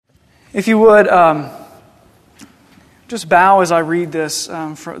If you would, just bow as I read this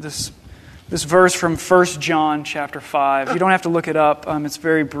verse from 1 John chapter 5. You don't have to look it up. It's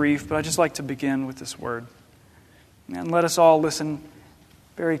very brief, but I'd just like to begin with this word. And let us all listen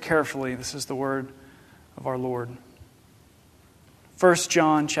very carefully. This is the word of our Lord. 1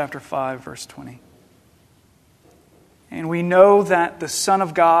 John chapter 5, verse 20. And we know that the Son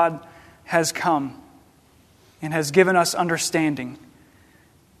of God has come and has given us understanding,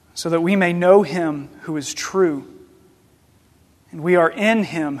 so that we may know Him who is true. And we are in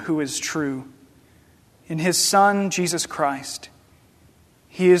Him who is true, in His Son, Jesus Christ.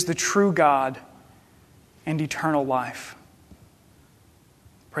 He is the true God and eternal life.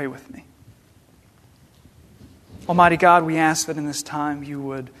 Pray with me. Almighty God, we ask that in this time You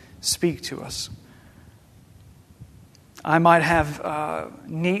would speak to us. I might have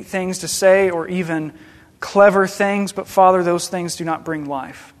neat things to say or even clever things, but Father, those things do not bring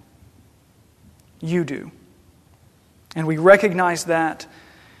life. You do. And we recognize that,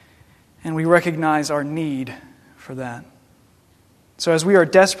 and we recognize our need for that. So as we are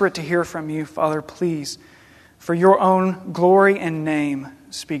desperate to hear from You, Father, please, for Your own glory and name,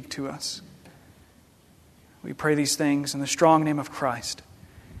 speak to us. We pray these things in the strong name of Christ.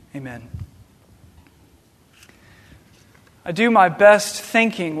 Amen. I do my best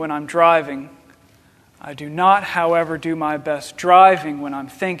thinking when I'm driving. I do not, however, do my best driving when I'm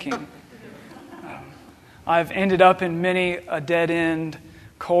thinking. I've ended up in many a dead-end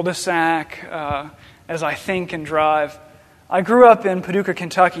cul-de-sac as I think and drive. I grew up in Paducah,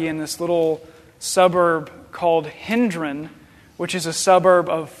 Kentucky, in this little suburb called Hendron, which is a suburb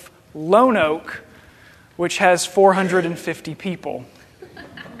of Lone Oak, which has 450 people.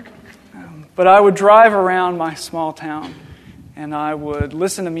 But I would drive around my small town, and I would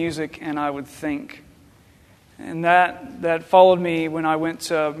listen to music, and I would think. And that followed me when I went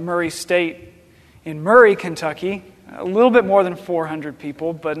to Murray State in Murray, Kentucky. A little bit more than 400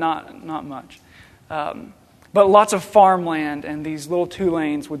 people, but not much. But lots of farmland, and these little two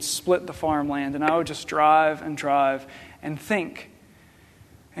lanes would split the farmland, and I would just drive and think.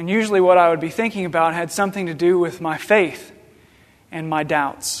 And usually what I would be thinking about had something to do with my faith and my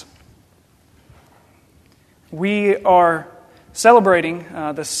doubts. We are celebrating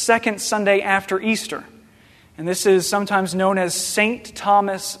the second Sunday after Easter, and this is sometimes known as St.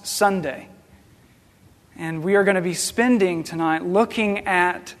 Thomas Sunday. And we are going to be spending tonight looking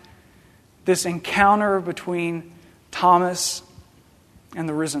at this encounter between Thomas and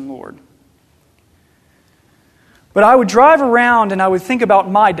the risen Lord. But I would drive around and I would think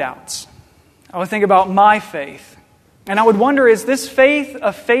about my doubts. I would think about my faith. And I would wonder, is this faith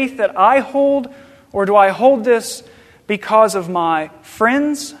a faith that I hold, or do I hold this because of my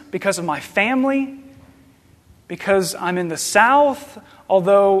friends, because of my family, because I'm in the South,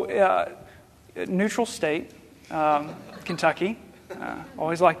 although neutral state, Kentucky.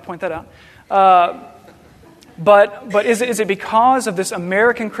 Always like to point that out. But is it because of this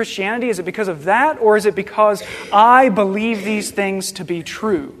American Christianity? Is it because of that? Or is it because I believe these things to be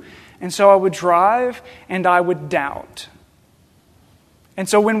true? And so I would drive and I would doubt. And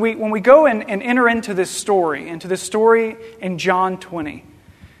so when we go and enter into this story in John 20,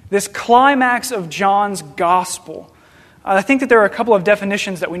 this climax of John's gospel, I think that there are a couple of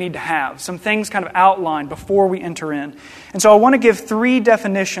definitions that we need to have, some things kind of outlined before we enter in. And so I want to give three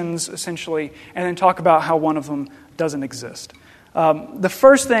definitions, essentially, and then talk about how one of them doesn't exist. The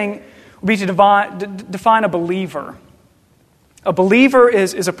first thing would be to define a believer. A believer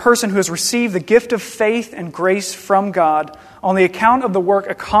is a person who has received the gift of faith and grace from God on the account of the work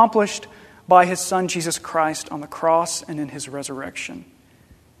accomplished by His Son, Jesus Christ, on the cross and in His resurrection.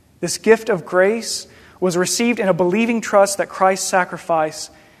 This gift of grace was received in a believing trust that Christ's sacrifice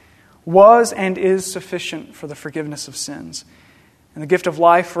was and is sufficient for the forgiveness of sins, and the gift of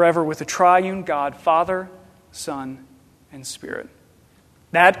life forever with the triune God, Father, Son, and Spirit.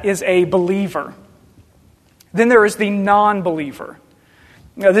 That is a believer. Then there is the non-believer.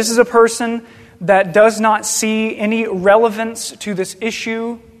 Now, this is a person that does not see any relevance to this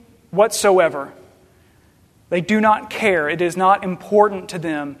issue whatsoever. They do not care. It is not important to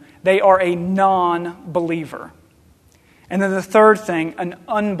them. They are a non-believer. And then the third thing, an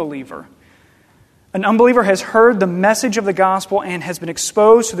unbeliever. An unbeliever has heard the message of the gospel and has been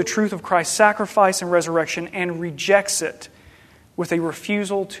exposed to the truth of Christ's sacrifice and resurrection and rejects it with a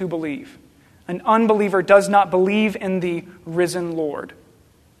refusal to believe. An unbeliever does not believe in the risen Lord.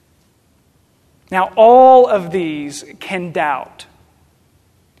 Now, all of these can doubt.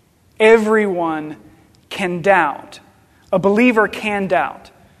 Everyone can doubt. A believer can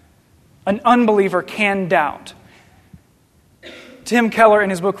doubt. An unbeliever can doubt. Tim Keller, in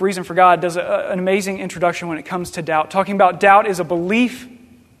his book Reason for God, does an amazing introduction when it comes to doubt, talking about doubt is a belief.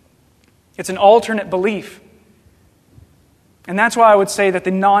 It's an alternate belief. And that's why I would say that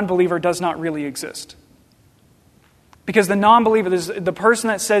the non-believer does not really exist. Because the non-believer is the person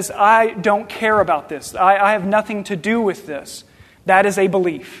that says, I don't care about this. I have nothing to do with this. That is a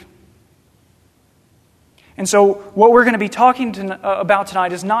belief. And so what we're going to be talking about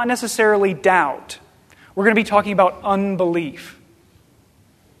tonight is not necessarily doubt. We're going to be talking about unbelief.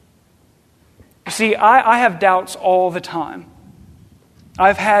 You see, I have doubts all the time.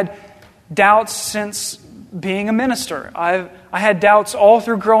 I've had doubts since being a minister. I had doubts all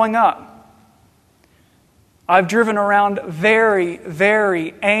through growing up. I've driven around very,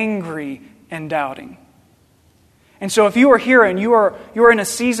 very angry and doubting. And so if you are here and you are in a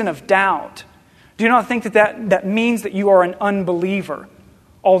season of doubt, do not think that means that you are an unbeliever,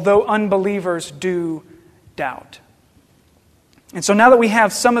 although unbelievers do doubt. And so now that we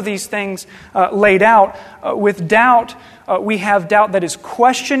have some of these things laid out, with doubt, we have doubt that is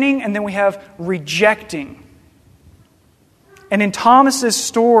questioning, and then we have rejecting. And in Thomas's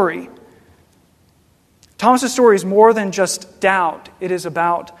story is more than just doubt. It is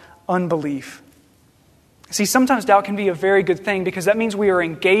about unbelief. See, sometimes doubt can be a very good thing because that means we are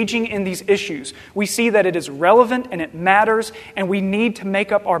engaging in these issues. We see that it is relevant and it matters, and we need to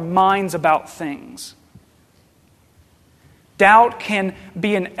make up our minds about things. Doubt can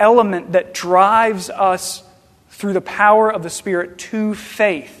be an element that drives us through the power of the Spirit to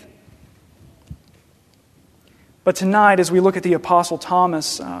faith. But tonight, as we look at the Apostle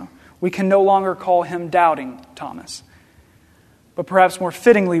Thomas, we can no longer call him Doubting Thomas. But perhaps more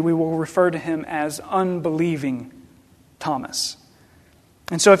fittingly, we will refer to him as Unbelieving Thomas.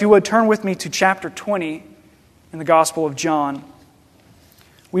 And so if you would, turn with me to chapter 20 in the Gospel of John.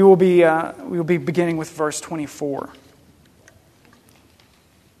 We will be beginning with verse 24.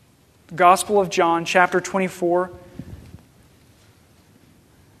 The Gospel of John, chapter 24.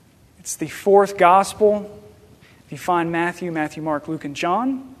 It's the fourth Gospel. If you find Matthew, Mark, Luke, and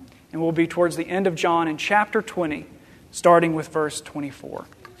John. And we'll be towards the end of John in chapter 20, starting with verse 24.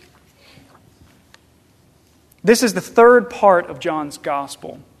 This is the third part of John's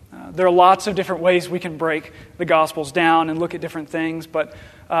Gospel. There are lots of different ways we can break the Gospels down and look at different things, but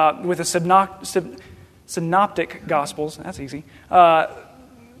with the synoptic Gospels, that's easy,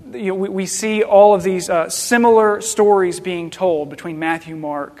 we see all of these similar stories being told between Matthew,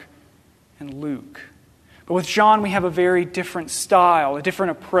 Mark, and Luke. But with John, we have a very different style, a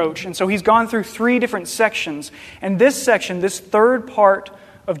different approach. And so he's gone through 3 different sections. And this section, this third part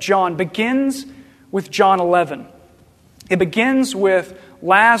of John, begins with John 11. It begins with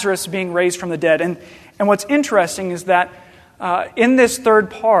Lazarus being raised from the dead. And what's interesting is that in this third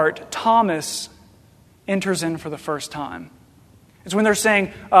part, Thomas enters in for the first time. It's when they're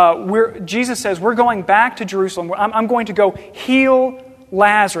saying, Jesus says, we're going back to Jerusalem. I'm going to go heal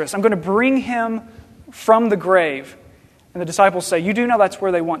Lazarus. I'm going to bring him from the grave. And the disciples say, you do know that's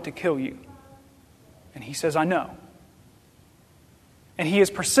where they want to kill you. And he says, I know. And he is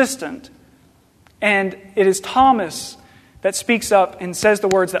persistent. And it is Thomas that speaks up and says the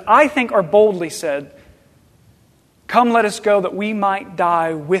words that I think are boldly said, come, let us go that we might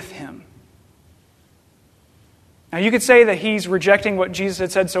die with him. Now, you could say that he's rejecting what Jesus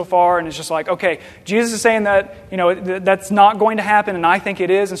had said so far, and it's just like, okay, Jesus is saying that, that's not going to happen, and I think it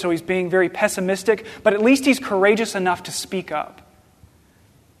is, and so he's being very pessimistic, but at least he's courageous enough to speak up.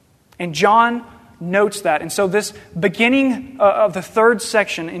 And John notes that. And so this beginning of the third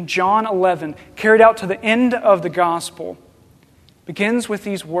section in John 11, carried out to the end of the gospel, begins with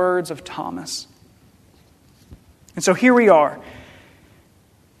these words of Thomas. And so here we are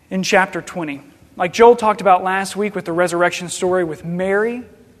in chapter 20. Like Joel talked about last week with the resurrection story with Mary,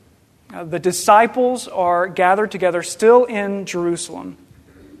 the disciples are gathered together still in Jerusalem.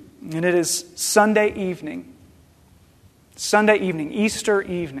 And it is Sunday evening, Easter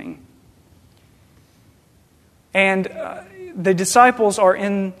evening. And the disciples are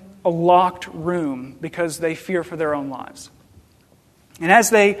in a locked room because they fear for their own lives. And as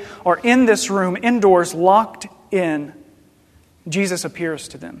they are in this room, indoors, locked in, Jesus appears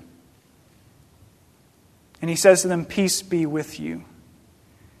to them. And he says to them, peace be with you.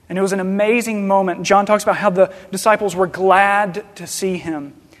 And it was an amazing moment. John talks about how the disciples were glad to see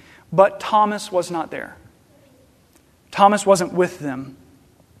him. But Thomas was not there. Thomas wasn't with them.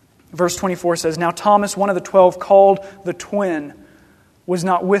 Verse 24 says, now Thomas, one of the 12, called the twin, was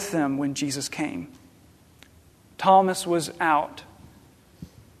not with them when Jesus came. Thomas was out.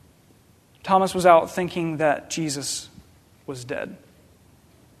 Thomas was out thinking that Jesus was dead.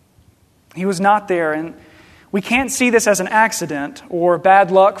 He was not there. And We can't see this as an accident or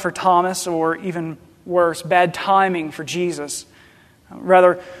bad luck for Thomas or even worse, bad timing for Jesus.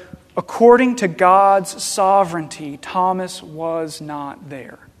 Rather, according to God's sovereignty, Thomas was not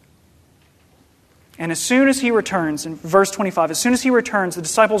there. And as soon as he returns, in verse 25, as soon as he returns, the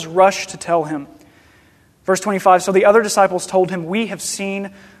disciples rush to tell him. Verse 25, so the other disciples told him, "We have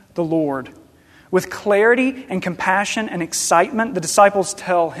seen the Lord." With clarity and compassion and excitement, the disciples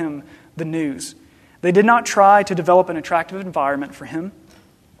tell him the news. They did not try to develop an attractive environment for him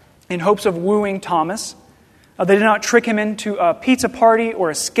in hopes of wooing Thomas. They did not trick him into a pizza party or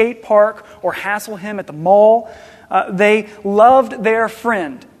a skate park or hassle him at the mall. They loved their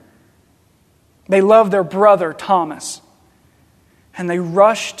friend. They loved their brother, Thomas. And they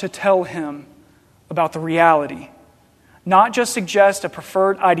rushed to tell him about the reality. Not just suggest a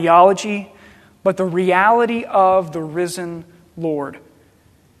preferred ideology, but the reality of the risen Lord.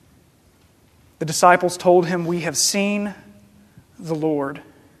 The disciples told him, "We have seen the Lord."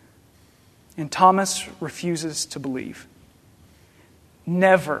 And Thomas refuses to believe.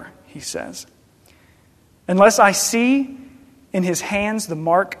 "Never," he says, "unless I see in his hands the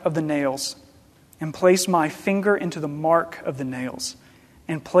mark of the nails, and place my finger into the mark of the nails,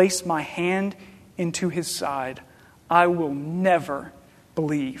 and place my hand into his side, I will never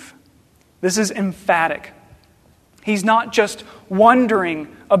believe." This is emphatic. He's not just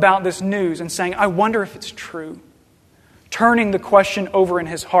wondering about this news and saying, "I wonder if it's true," turning the question over in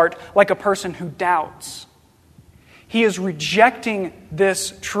his heart like a person who doubts. He is rejecting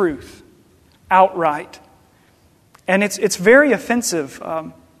this truth outright. And it's very offensive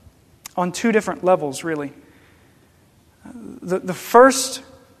on two different levels, really. The first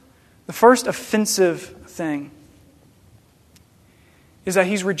offensive thing is that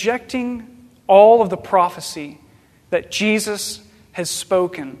he's rejecting all of the prophecy that Jesus has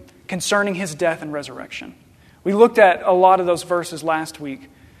spoken concerning his death and resurrection. We looked at a lot of those verses last week,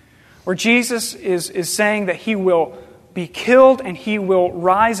 where Jesus is saying that he will be killed and he will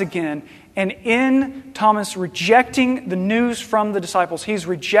rise again. And in Thomas rejecting the news from the disciples, he's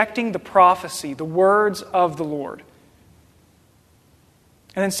rejecting the prophecy, the words of the Lord.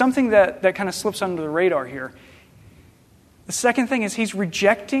 And then something that kind of slips under the radar here. The second thing is he's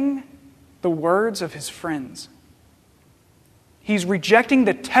rejecting the words of his friends. He's rejecting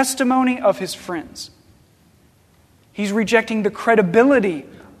the testimony of his friends. He's rejecting the credibility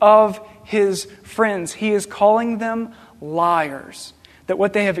of his friends. He is calling them liars. That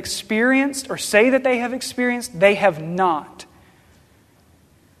what they have experienced or say that they have experienced, they have not.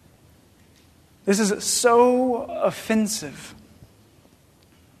 This is so offensive.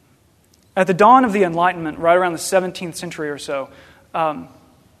 At the dawn of the Enlightenment, right around the 17th century or so,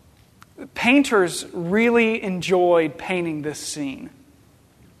 painters really enjoyed painting this scene.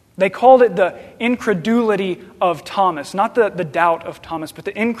 They called it the incredulity of Thomas. Not the doubt of Thomas, but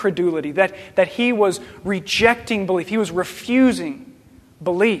the incredulity. That he was rejecting belief. He was refusing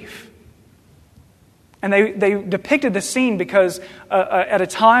belief. And they depicted the scene because at a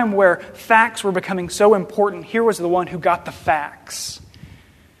time where facts were becoming so important, here was the one who got the facts.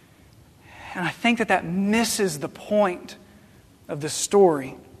 And I think that misses the point of the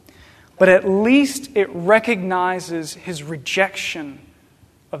story. But at least it recognizes his rejection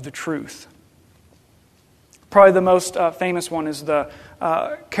of the truth. Probably the most famous one is the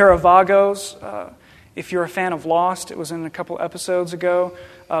Caravagos. If you're a fan of Lost, it was in a couple episodes ago.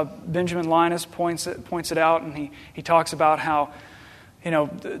 Benjamin Linus points it out, and he talks about how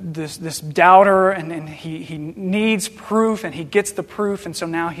this doubter, and he needs proof, and he gets the proof, and so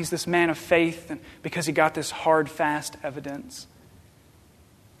now he's this man of faith, and because he got this hard, fast evidence.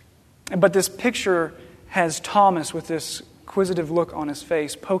 But this picture has Thomas with this inquisitive look on his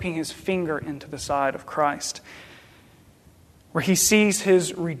face, poking his finger into the side of Christ, where he sees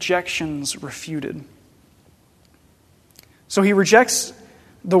his rejections refuted. So he rejects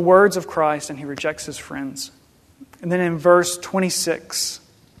the words of Christ and he rejects his friends. And then in verse 26,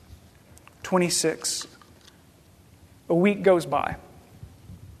 a week goes by.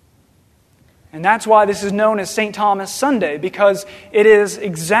 And that's why this is known as St. Thomas Sunday, because it is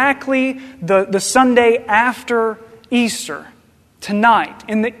exactly the Sunday after Easter, tonight,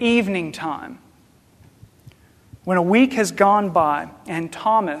 in the evening time, when a week has gone by and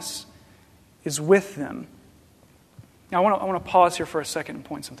Thomas is with them. Now I want to pause here for a second and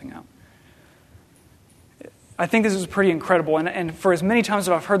point something out. I think this is pretty incredible, and for as many times as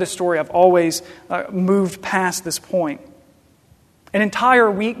I've heard this story, I've always moved past this point. An entire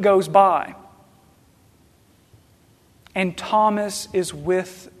week goes by, and Thomas is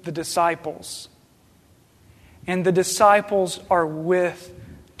with the disciples. And the disciples are with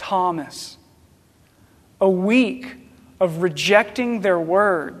Thomas. a week of rejecting their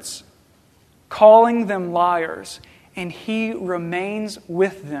words, calling them liars, and He remains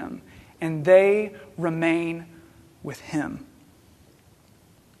with them, and they remain with Him.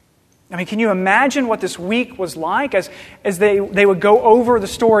 I mean, can you imagine what this week was like as they would go over the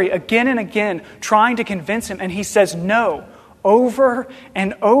story again and again, trying to convince Him, and He says no, over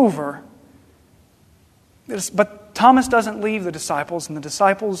and over. But Thomas doesn't leave the disciples, and the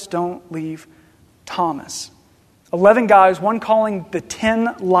disciples don't leave Thomas. 11 guys, one calling the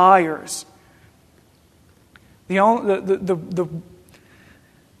 10 liars. The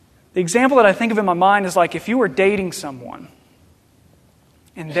example that I think of in my mind is like if you were dating someone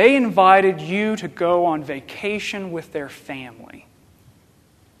and they invited you to go on vacation with their family.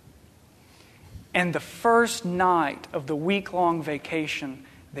 And the first night of the week-long vacation,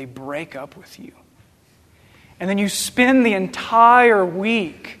 they break up with you. And then you spend the entire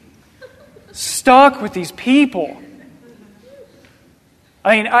week stuck with these people.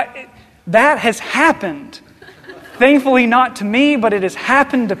 I mean, that has happened. Thankfully not to me, but it has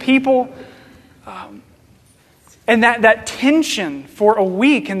happened to people. And that tension for a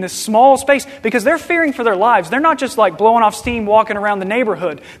week in this small space, because they're fearing for their lives. They're not just like blowing off steam walking around the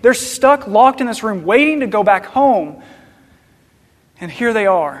neighborhood. They're stuck, locked in this room, waiting to go back home. And here they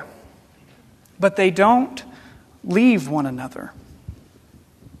are. But they don't leave one another.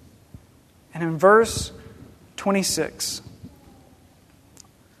 And in verse 26,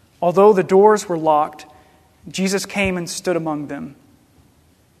 although the doors were locked, Jesus came and stood among them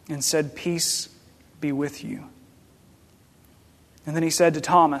and said, "Peace be with you." And then He said to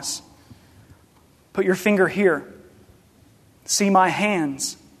Thomas, "Put your finger here. See my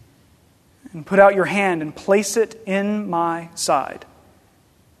hands. And put out your hand and place it in my side.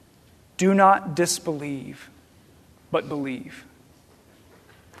 Do not disbelieve, but believe."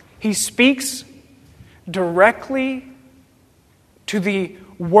 He speaks directly to the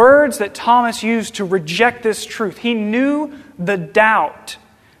words that Thomas used to reject this truth. He knew the doubt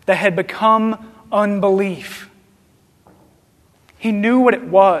that had become unbelief. He knew what it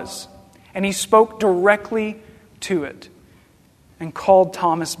was, and He spoke directly to it and called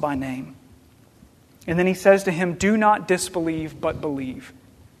Thomas by name. And then He says to him, "Do not disbelieve, but believe."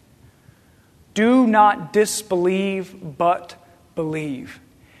 Do not disbelieve, but believe.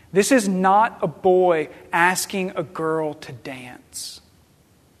 This is not a boy asking a girl to dance.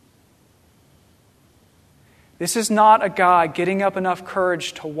 This is not a guy getting up enough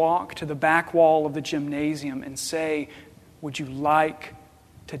courage to walk to the back wall of the gymnasium and say, "Would you like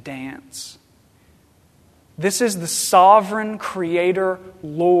to dance?" This is the sovereign Creator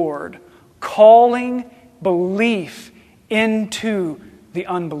Lord calling belief into the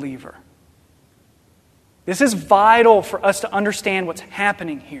unbeliever. This is vital for us to understand what's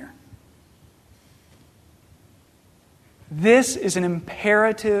happening here. This is an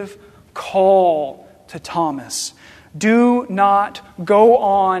imperative call to Thomas. Do not go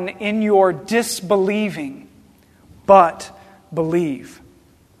on in your disbelieving, but believe.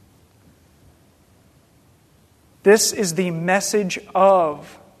 This is the message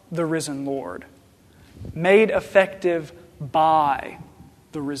of the risen Lord, made effective by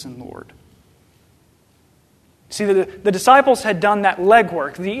the risen Lord. See, the disciples had done that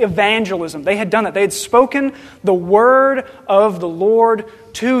legwork, the evangelism. They had done that. They had spoken the word of the Lord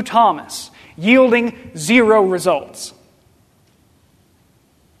to Thomas, yielding 0 results.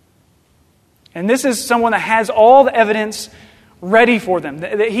 And this is someone that has all the evidence ready for them.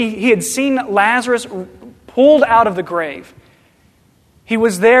 He had seen Lazarus pulled out of the grave. He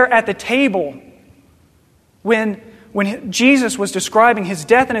was there at the table when Jesus was describing His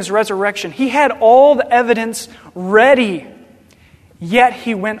death and His resurrection. He had all the evidence ready, yet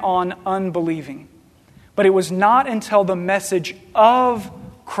He went on unbelieving. But it was not until the message of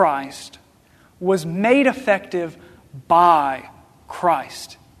Christ was made effective by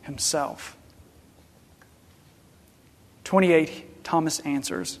Christ Himself. 28, Thomas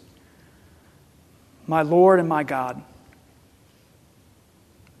answers, "My Lord and my God."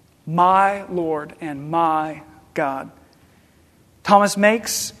 My Lord and my God. Thomas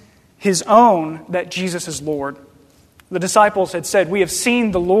makes his own that Jesus is Lord. The disciples had said, "We have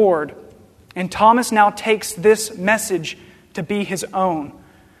seen the Lord." And Thomas now takes this message to be his own,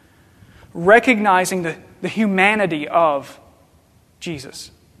 recognizing the humanity of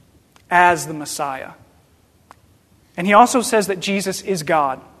Jesus as the Messiah. And he also says that Jesus is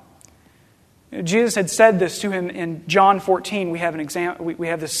God. Jesus had said this to him in John 14. We have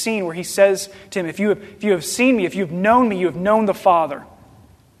this scene where He says to him, if you have seen me, if you have known me, you have known the Father.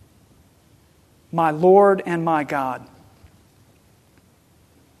 My Lord and my God.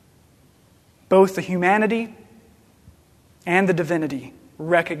 both the humanity and the divinity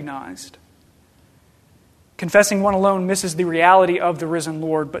recognized. Confessing one alone misses the reality of the risen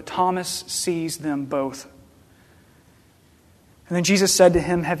Lord, but Thomas sees them both. And then Jesus said to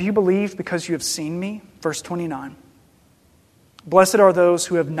him, "Have you believed because you have seen me?" Verse 29. Blessed are those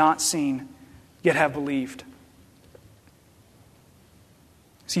who have not seen, yet have believed.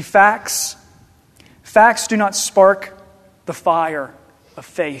 See, facts do not spark the fire of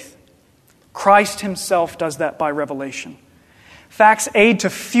faith. Christ himself does that by revelation. Facts aid to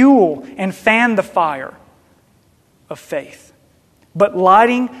fuel and fan the fire of faith. But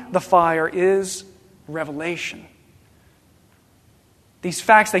lighting the fire is revelation. These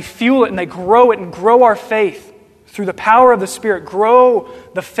facts, they fuel it and they grow it and grow our faith through the power of the Spirit. Grow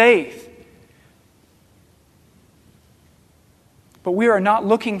the faith. But we are not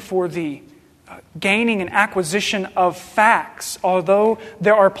looking for the gaining and acquisition of facts, although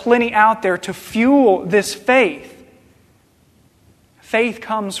there are plenty out there to fuel this faith. Faith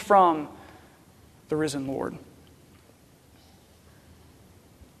comes from the risen Lord.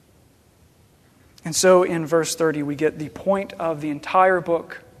 And so in verse 30, we get the point of the entire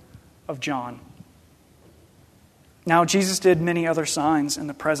book of John. Now, Jesus did many other signs in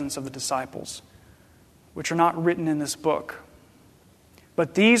the presence of the disciples, which are not written in this book.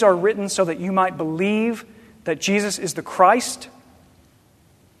 But these are written so that you might believe that Jesus is the Christ,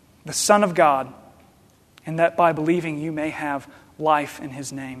 the Son of God, and that by believing you may have life in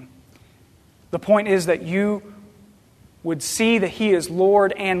His name. The point is that you would see that He is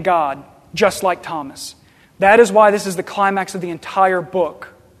Lord and God, just like Thomas. That is why this is the climax of the entire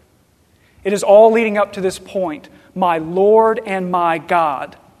book. It is all leading up to this point, my Lord and my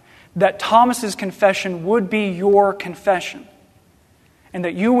God, that Thomas's confession would be your confession, and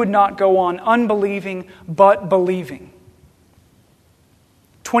that you would not go on unbelieving but believing.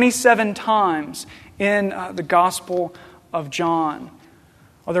 27 times in the Gospel of John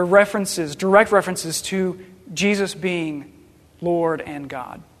are there references, direct references to Jesus being Lord and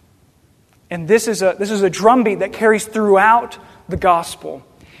God. And this is a drumbeat that carries throughout the Gospel.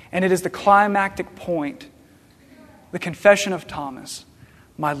 And it is the climactic point, the confession of Thomas,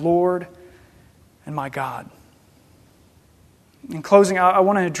 my Lord and my God. In closing, I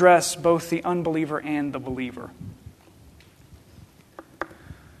want to address both the unbeliever and the believer.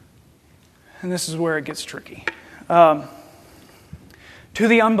 And this is where it gets tricky. To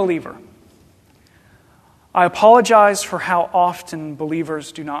the unbeliever, I apologize for how often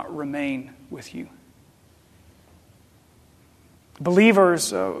believers do not remain with you.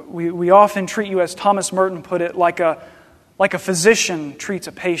 Believers, we often treat you, as Thomas Merton put it, like a physician treats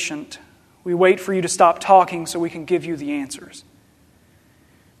a patient. We wait for you to stop talking so we can give you the answers.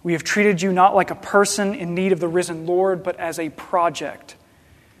 We have treated you not like a person in need of the risen Lord, but as a project.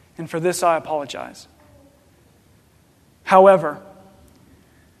 And for this I apologize. However,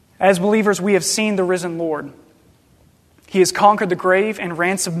 as believers, we have seen the risen Lord. He has conquered the grave and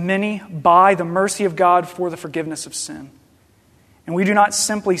ransomed many by the mercy of God for the forgiveness of sin. And we do not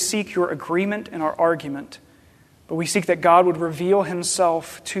simply seek your agreement in our argument, but we seek that God would reveal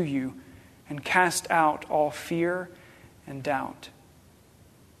Himself to you and cast out all fear and doubt.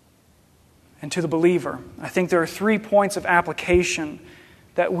 And to the believer, I think there are 3 points of application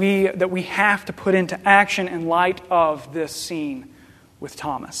that we have to put into action in light of this scene with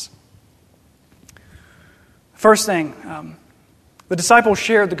Thomas. First thing, the disciples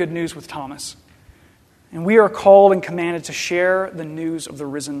shared the good news with Thomas. And we are called and commanded to share the news of the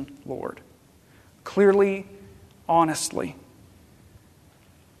risen Lord. Clearly, honestly.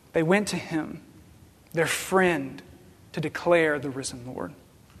 They went to Him, their friend, to declare the risen Lord.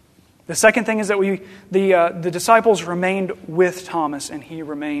 The second thing is that the disciples remained with Thomas, and he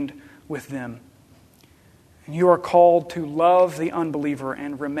remained with them. And you are called to love the unbeliever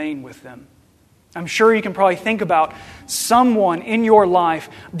and remain with them. I'm sure you can probably think about someone in your life,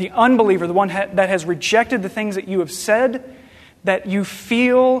 the unbeliever, the one that has rejected the things that you have said, that you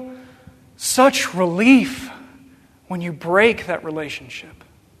feel such relief when you break that relationship.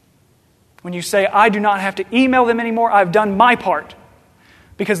 When you say, I do not have to email them anymore, I've done my part.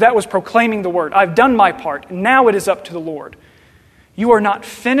 Because that was proclaiming the word. I've done my part. Now it is up to the Lord. You are not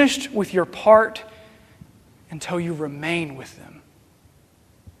finished with your part until you remain with them.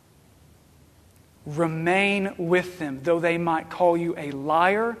 Remain with them, though they might call you a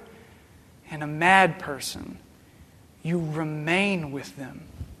liar and a mad person. You remain with them.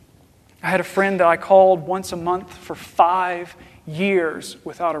 I had a friend that I called once a month for 5 years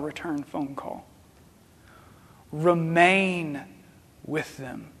without a return phone call. Remain with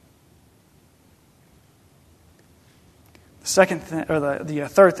them. The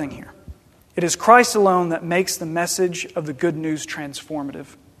third thing here. It is Christ alone that makes the message of the good news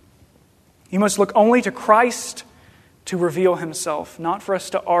transformative. You must look only to Christ to reveal himself, not for us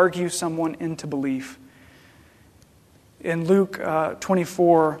to argue someone into belief. In Luke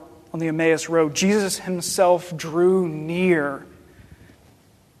 24, on the Emmaus Road, Jesus himself drew near.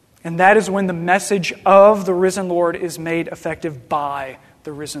 And that is when the message of the risen Lord is made effective by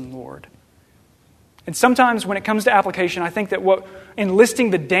the risen Lord. And sometimes when it comes to application, I think that in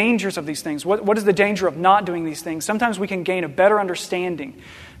listing the dangers of these things, what is the danger of not doing these things, sometimes we can gain a better understanding.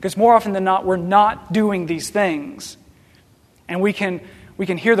 Because more often than not, we're not doing these things. And we can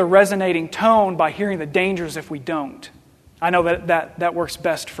hear the resonating tone by hearing the dangers if we don't. I know that works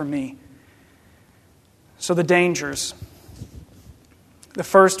best for me. So the dangers. The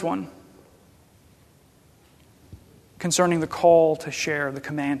first one, concerning the call to share, the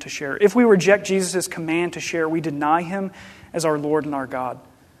command to share. If we reject Jesus' command to share, we deny him as our Lord and our God.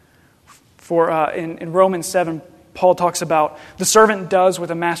 For in Romans 7, Paul talks about the servant does what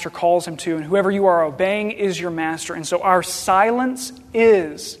the master calls him to, and whoever you are obeying is your master. And so our silence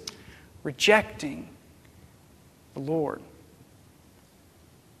is rejecting the Lord.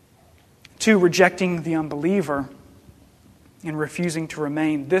 2, rejecting the unbeliever and refusing to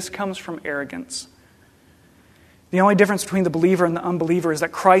remain. This comes from arrogance. The only difference between the believer and the unbeliever is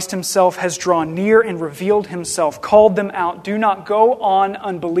that Christ himself has drawn near and revealed himself, called them out. Do not go on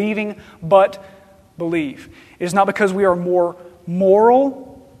unbelieving, but believe. It is not because we are more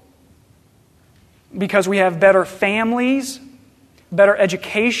moral, because we have better families, better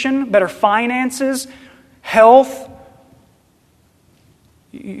education, better finances, health.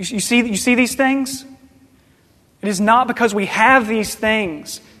 You see these things? It is not because we have these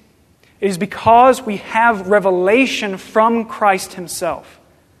things. It is because we have revelation from Christ himself.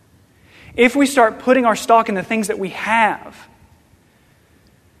 If we start putting our stock in the things that we have,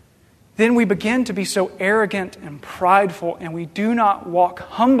 then we begin to be so arrogant and prideful, and we do not walk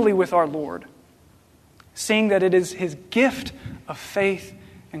humbly with our Lord, seeing that it is his gift of faith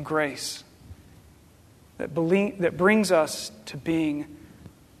and grace that brings us to being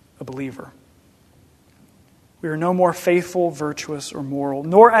a believer. We are no more faithful, virtuous, or moral,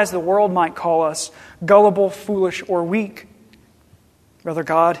 nor, as the world might call us, gullible, foolish, or weak. Rather,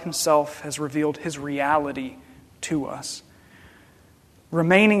 God himself has revealed his reality to us.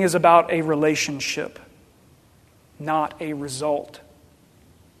 Remaining is about a relationship, not a result.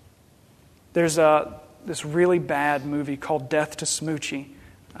 There's this really bad movie called Death to Smoochie.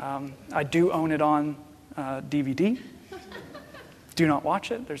 I do own it on DVD. Do not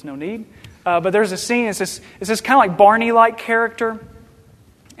watch it. There's no need. But there's a scene. It's this kind of like Barney-like character,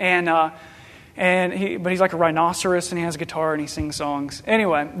 but he's like a rhinoceros and he has a guitar and he sings songs.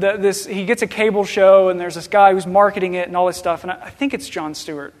 Anyway, he gets a cable show and there's this guy who's marketing it and all this stuff. And I think it's Jon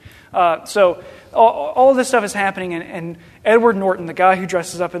Stewart. So all of this stuff is happening, and Edward Norton, the guy who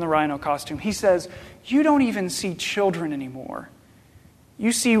dresses up in the rhino costume, he says, "You don't even see children anymore.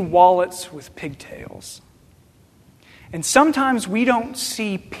 You see wallets with pigtails." And sometimes we don't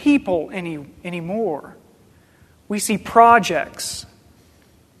see people anymore. We see projects.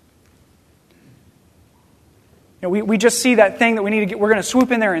 You know, we just see that thing that we need to get. We're going to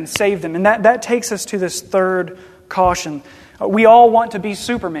swoop in there and save them. And that takes us to this third caution. We all want to be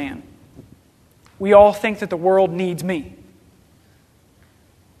Superman. We all think that the world needs me.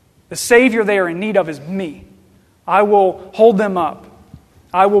 The Savior they are in need of is me. I will hold them up.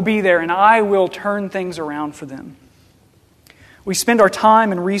 I will be there, and I will turn things around for them. We spend our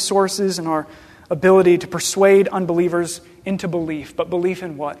time and resources and our ability to persuade unbelievers into belief. But belief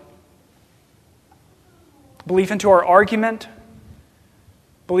in what? Belief into our argument?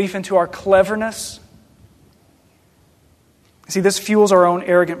 Belief into our cleverness? See, this fuels our own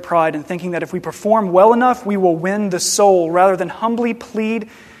arrogant pride in thinking that if we perform well enough, we will win the soul, rather than humbly plead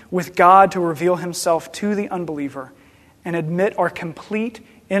with God to reveal himself to the unbeliever and admit our complete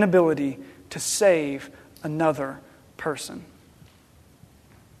inability to save another person.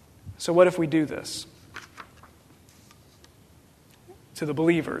 So what if we do this? To the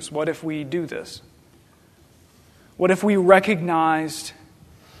believers, what if we do this? What if we recognized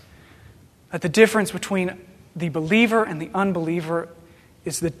that the difference between the believer and the unbeliever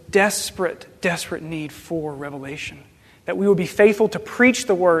is the desperate, desperate need for revelation? That we would be faithful to preach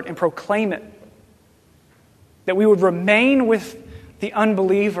the word and proclaim it. That we would remain with the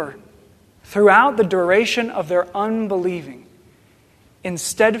unbeliever throughout the duration of their unbelieving, in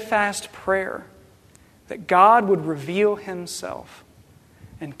steadfast prayer, that God would reveal himself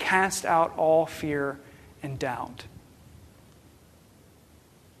and cast out all fear and doubt.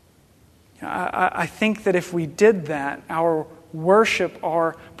 I think that if we did that, our worship,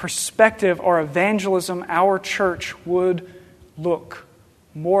 our perspective, our evangelism, our church would look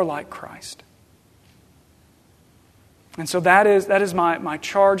more like Christ. And so that is my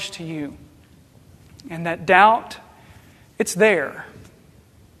charge to you. And that doubt, it's there.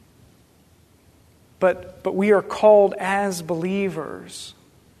 But we are called as believers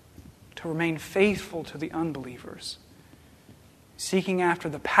to remain faithful to the unbelievers, seeking after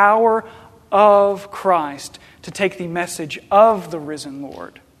the power of Christ to take the message of the risen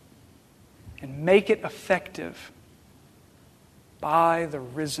Lord and make it effective by the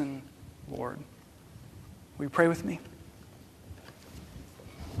risen Lord. Will you pray with me?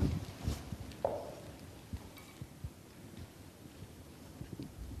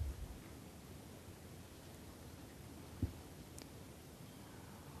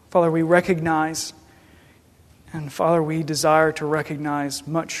 Father, we recognize, and Father, we desire to recognize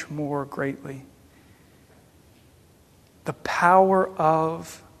much more greatly the power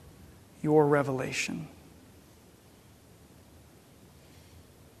of your revelation.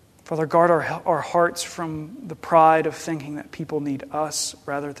 Father, guard our hearts from the pride of thinking that people need us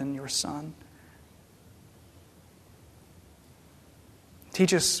rather than your Son.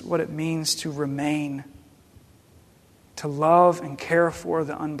 Teach us what it means to remain, to love and care for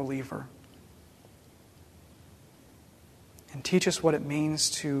the unbeliever. And teach us what it means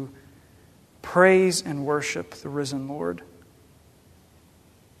to praise and worship the risen Lord.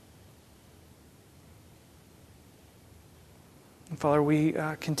 And Father, we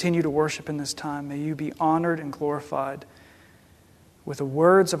continue to worship in this time. May you be honored and glorified with the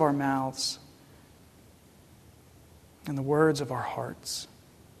words of our mouths and the words of our hearts.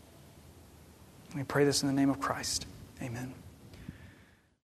 We pray this in the name of Christ. Amen.